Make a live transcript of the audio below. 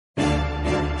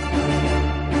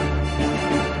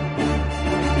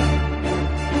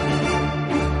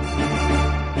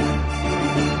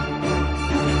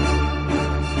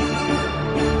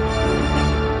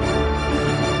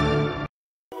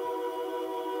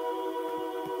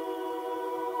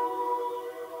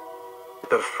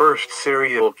the first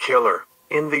serial killer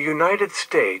in the United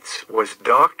States was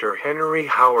Dr. Henry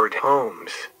Howard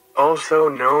Holmes, also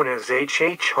known as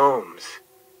H. Holmes.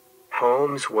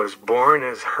 Holmes was born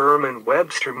as Herman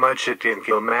Webster Mudgett in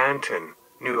Gilmanton,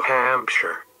 New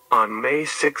Hampshire, on May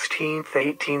 16,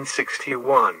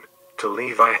 1861, to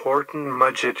Levi Horton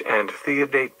Mudgett and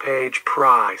Theodate Page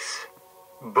Price,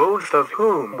 both of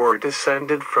whom were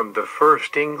descended from the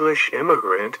first English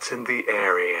immigrants in the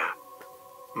area.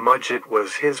 Mudgett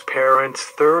was his parents'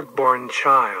 third-born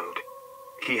child.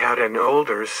 He had an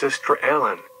older sister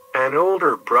Ellen, an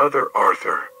older brother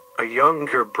Arthur, a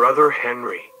younger brother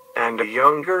Henry, and a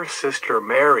younger sister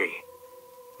Mary.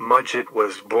 Mudgett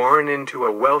was born into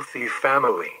a wealthy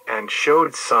family and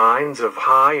showed signs of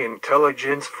high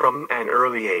intelligence from an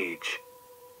early age.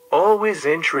 Always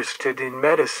interested in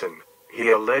medicine, he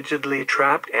allegedly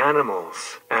trapped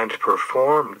animals and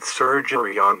performed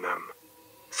surgery on them.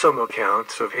 Some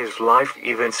accounts of his life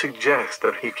even suggest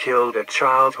that he killed a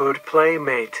childhood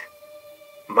playmate.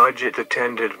 Mudgett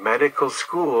attended medical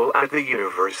school at the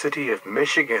University of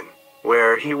Michigan,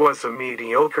 where he was a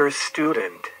mediocre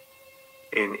student.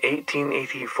 In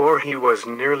 1884 he was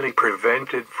nearly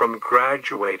prevented from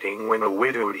graduating when a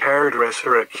widowed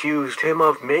hairdresser accused him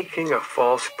of making a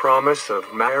false promise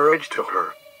of marriage to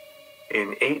her.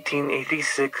 In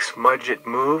 1886 Mudgett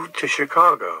moved to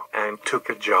Chicago and took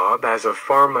a job as a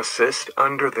pharmacist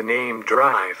under the name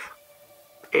Drive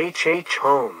H.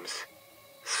 Holmes.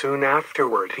 Soon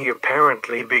afterward he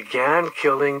apparently began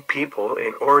killing people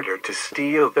in order to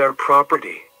steal their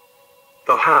property.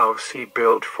 The house he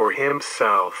built for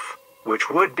himself, which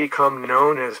would become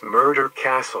known as Murder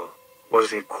Castle,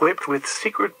 was equipped with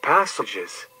secret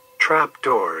passages,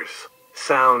 trapdoors,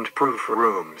 soundproof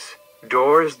rooms,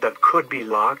 doors that could be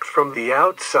locked from the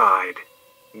outside,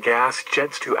 gas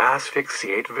jets to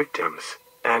asphyxiate victims,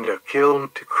 and a kiln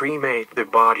to cremate the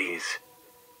bodies.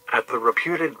 At the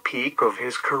reputed peak of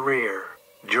his career,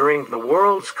 during the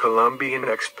World's Columbian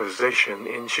Exposition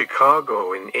in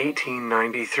Chicago in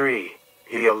 1893,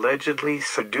 he allegedly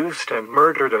seduced and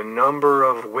murdered a number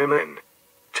of women,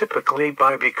 typically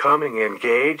by becoming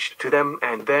engaged to them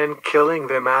and then killing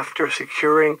them after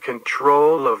securing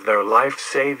control of their life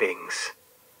savings.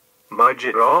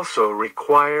 Mudgett also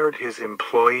required his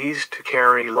employees to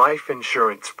carry life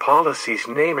insurance policies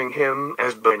naming him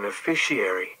as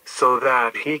beneficiary so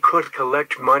that he could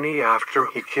collect money after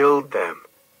he killed them.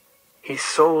 He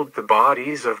sold the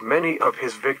bodies of many of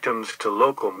his victims to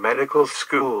local medical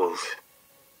schools.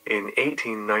 In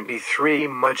 1893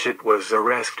 Mudgett was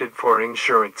arrested for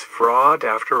insurance fraud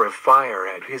after a fire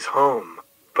at his home,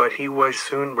 but he was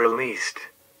soon released.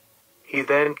 He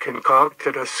then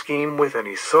concocted a scheme with an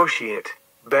associate,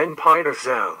 Ben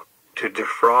Pitezel, to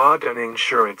defraud an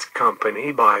insurance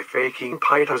company by faking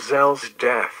Pitezel's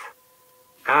death.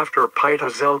 After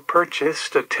Pitezel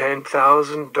purchased a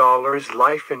 $10,000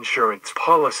 life insurance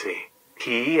policy,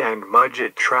 he and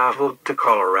Mudgett traveled to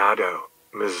Colorado,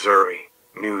 Missouri,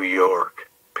 New York,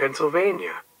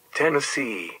 Pennsylvania,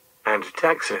 Tennessee, and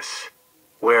Texas,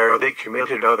 where they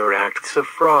committed other acts of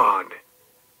fraud.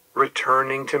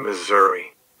 Returning to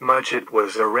Missouri, Mudgett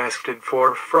was arrested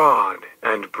for fraud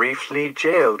and briefly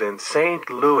jailed in St.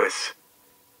 Louis.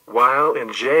 While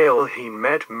in jail he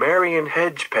met Marion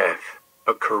Hedgepeth,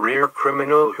 a career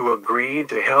criminal who agreed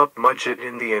to help Mudgett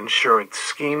in the insurance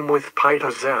scheme with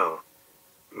Pitezel.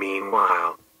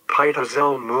 Meanwhile,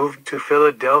 Pitezel moved to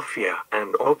Philadelphia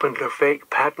and opened a fake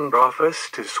patent office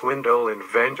to swindle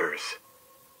inventors.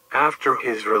 After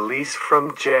his release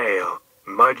from jail,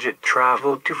 Mudgett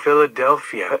traveled to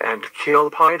Philadelphia and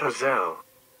killed Pitezel.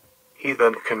 He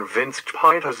then convinced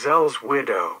Pitezel's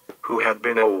widow, who had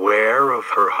been aware of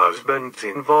her husband's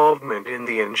involvement in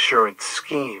the insurance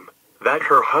scheme, that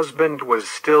her husband was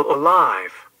still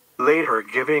alive, later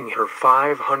giving her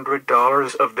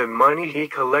 $500 of the money he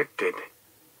collected.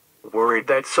 Worried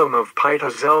that some of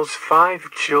Pitezel's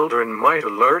 5 children might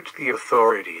alert the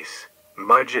authorities,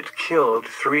 Mudgett killed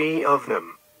 3 of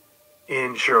them.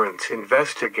 Insurance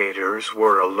investigators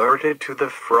were alerted to the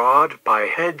fraud by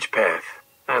Hedgepeth,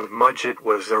 and Mudgett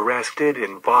was arrested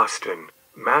in Boston,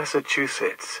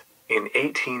 Massachusetts, in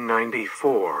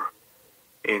 1894.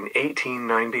 In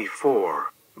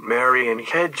 1894, Marion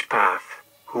Hedgepeth,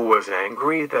 who was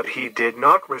angry that he did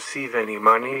not receive any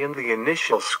money in the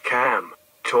initial scam,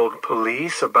 told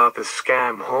police about the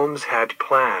scam Holmes had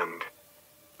planned.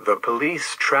 The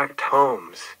police tracked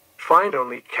Holmes,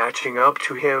 finally catching up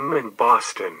to him in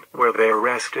Boston, where they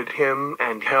arrested him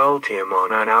and held him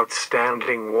on an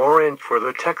outstanding warrant for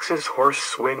the Texas horse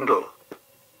swindle.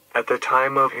 At the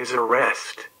time of his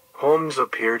arrest, Holmes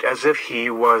appeared as if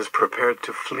he was prepared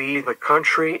to flee the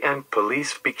country, and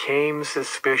police became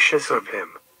suspicious of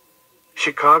him.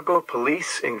 Chicago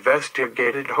police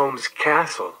investigated Holmes'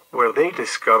 castle, where they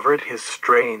discovered his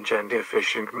strange and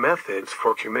efficient methods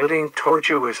for committing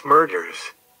tortuous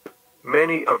murders.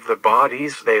 Many of the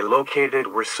bodies they located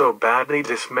were so badly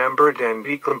dismembered and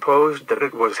decomposed that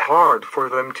it was hard for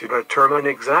them to determine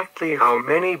exactly how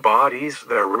many bodies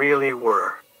there really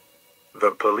were.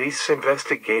 The police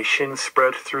investigation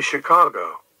spread through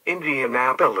Chicago,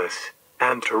 Indianapolis,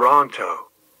 and Toronto.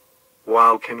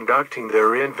 While conducting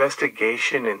their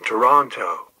investigation in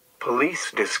Toronto,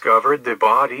 police discovered the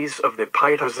bodies of the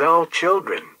Pitzel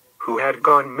children, who had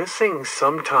gone missing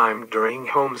sometime during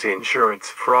Holmes' insurance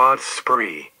fraud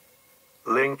spree.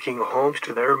 Linking Holmes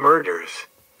to their murders,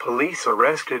 police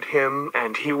arrested him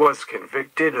and he was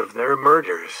convicted of their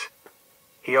murders.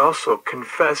 He also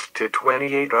confessed to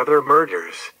 28 other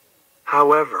murders.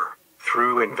 However,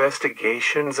 through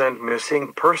investigations and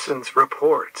missing persons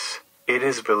reports, it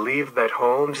is believed that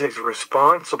Holmes is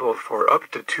responsible for up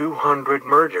to 200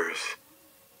 murders.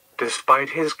 Despite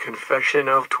his confession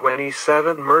of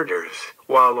 27 murders,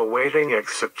 while awaiting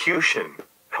execution,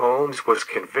 Holmes was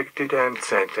convicted and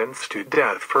sentenced to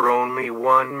death for only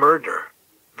one murder,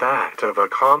 that of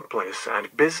accomplice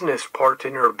and business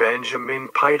partner Benjamin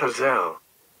Pitzel.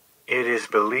 It is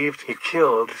believed he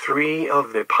killed 3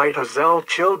 of the Pitzel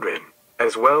children,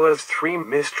 as well as 3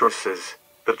 mistresses,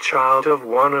 the child of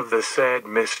one of the said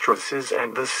mistresses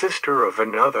and the sister of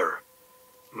another.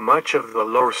 Much of the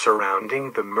lore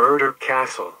surrounding the murder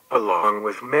castle, along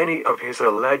with many of his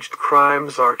alleged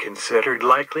crimes, are considered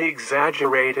likely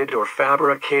exaggerated or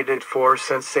fabricated for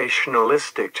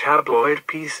sensationalistic tabloid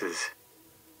pieces.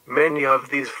 Many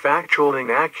of these factual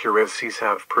inaccuracies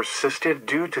have persisted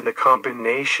due to the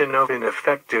combination of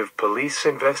ineffective police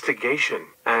investigation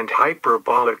and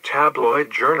hyperbolic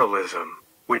tabloid journalism,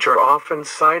 which are often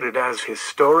cited as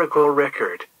historical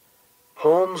record.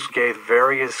 Holmes gave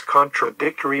various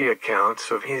contradictory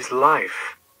accounts of his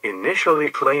life, initially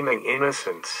claiming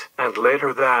innocence and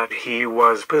later that he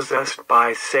was possessed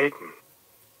by Satan.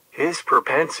 His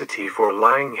propensity for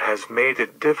lying has made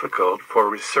it difficult for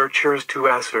researchers to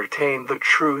ascertain the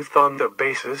truth on the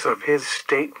basis of his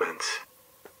statements.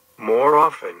 More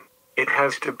often, it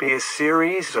has to be a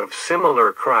series of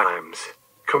similar crimes,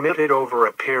 committed over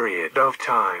a period of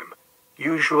time,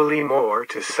 usually more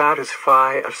to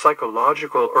satisfy a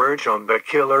psychological urge on the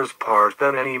killer's part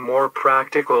than any more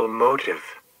practical motive.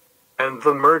 And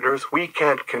the murders we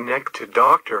can't connect to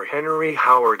Dr. Henry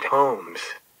Howard Holmes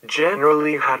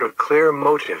generally had a clear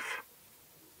motive.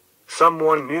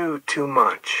 Someone knew too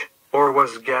much, or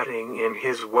was getting in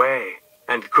his way,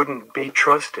 and couldn't be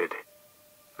trusted.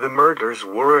 The murders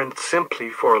weren't simply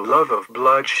for love of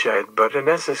bloodshed but a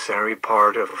necessary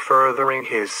part of furthering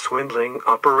his swindling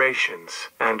operations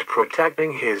and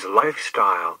protecting his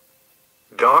lifestyle.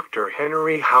 Dr.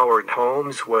 Henry Howard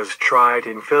Holmes was tried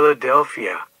in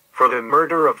Philadelphia for the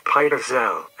murder of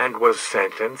Pitzel and was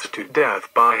sentenced to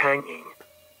death by hanging.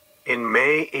 In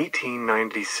May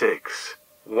 1896,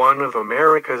 one of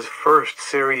America's first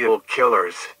serial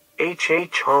killers, H.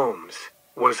 Holmes,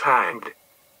 was hanged.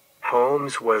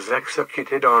 Holmes was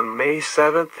executed on May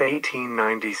 7,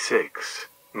 1896,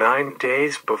 9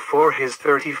 days before his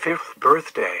 35th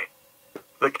birthday.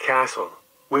 The castle,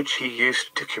 which he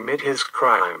used to commit his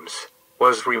crimes,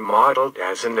 was remodeled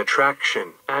as an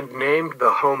attraction and named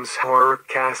the Holmes Horror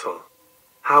Castle.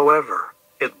 However,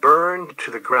 it burned to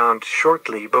the ground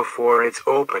shortly before its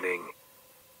opening.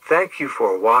 Thank you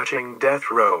for watching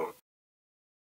Death Row.